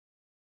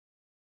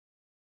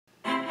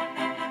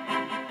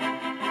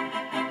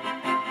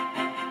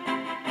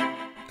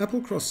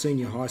Applecross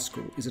Senior High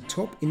School is a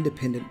top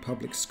independent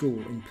public school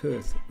in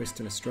Perth,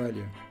 Western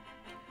Australia.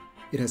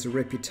 It has a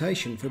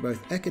reputation for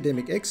both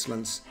academic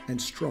excellence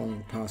and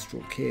strong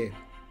pastoral care.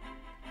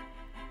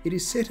 It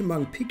is set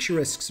among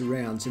picturesque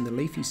surrounds in the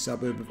leafy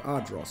suburb of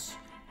Ardross,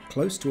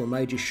 close to a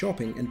major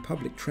shopping and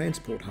public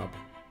transport hub.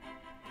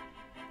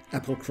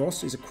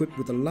 Applecross is equipped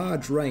with a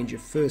large range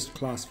of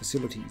first-class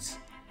facilities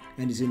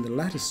and is in the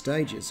latter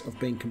stages of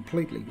being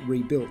completely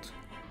rebuilt.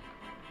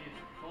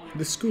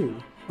 The school,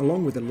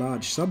 along with a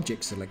large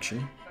subject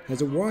selection,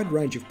 has a wide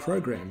range of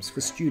programs for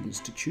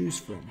students to choose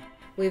from.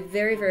 We're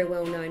very, very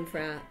well known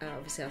for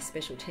obviously our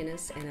special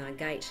tennis and our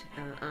GATE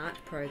art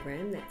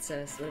program. That's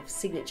a sort of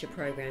signature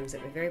programs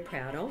that we're very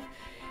proud of.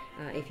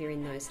 If you're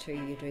in those two,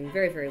 you're doing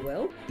very, very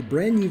well. The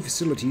brand new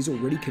facilities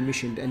already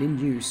commissioned and in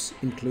use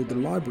include the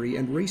library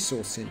and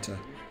resource centre,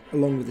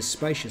 along with a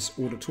spacious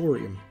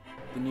auditorium.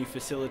 The new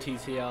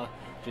facilities here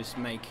just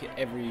make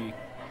every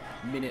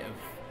minute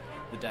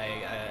of the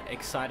day an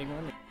exciting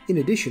one. In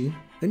addition,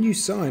 a new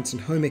science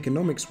and home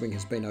economics wing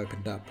has been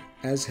opened up,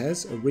 as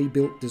has a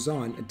rebuilt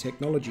design and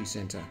technology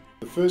centre.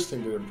 The first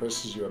thing that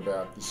impresses you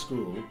about the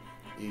school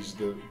is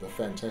the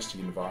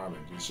fantastic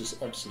environment. It's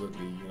just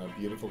absolutely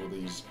beautiful with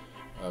these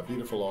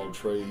beautiful old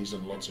trees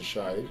and lots of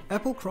shade.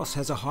 Applecross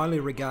has a highly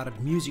regarded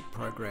music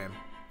program,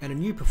 and a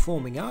new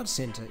performing arts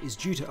centre is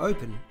due to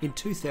open in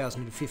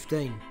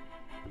 2015.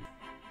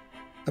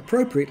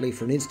 Appropriately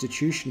for an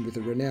institution with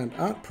a renowned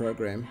art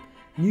program,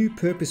 new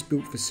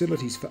purpose-built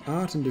facilities for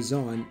art and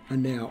design are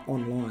now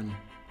online.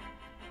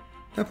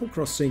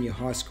 Applecross Senior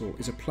High School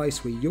is a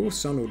place where your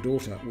son or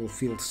daughter will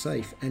feel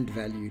safe and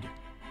valued.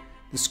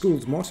 The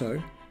school's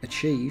motto,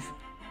 Achieve,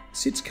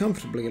 sits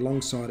comfortably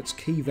alongside its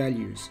key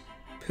values,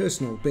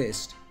 personal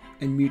best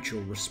and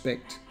mutual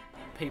respect.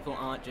 People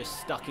aren't just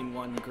stuck in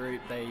one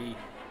group, they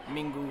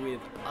mingle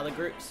with other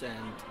groups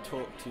and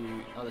talk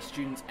to other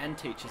students and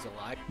teachers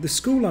alike. The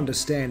school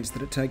understands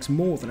that it takes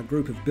more than a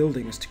group of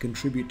buildings to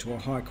contribute to a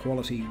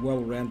high-quality,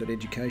 well-rounded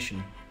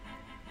education.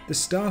 The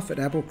staff at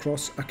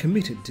Applecross are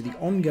committed to the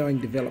ongoing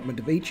development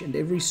of each and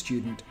every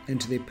student and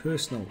to their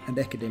personal and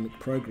academic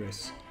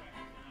progress.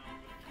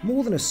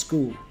 More than a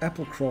school,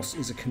 Applecross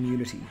is a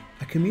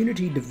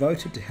community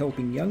devoted to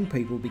helping young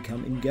people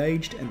become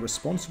engaged and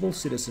responsible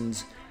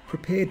citizens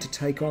prepared to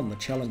take on the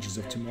challenges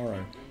of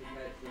tomorrow.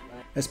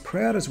 As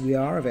proud as we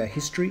are of our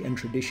history and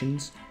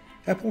traditions,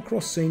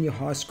 Applecross Senior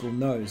High School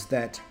knows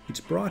that its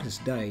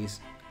brightest days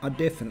are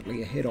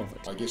definitely ahead of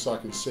it. I guess I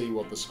can see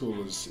what the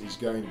school is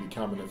going to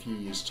become in a few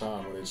years'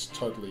 time when it's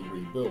totally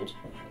rebuilt.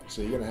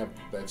 So you're going to have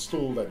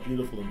that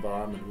beautiful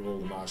environment with all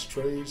the nice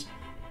trees,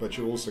 but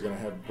you're also going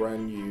to have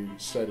brand new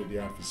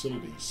state-of-the-art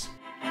facilities.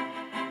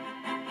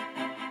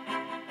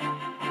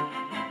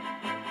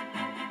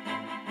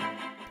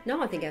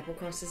 No, I think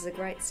Applecross is a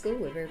great school.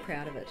 We're very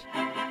proud of it.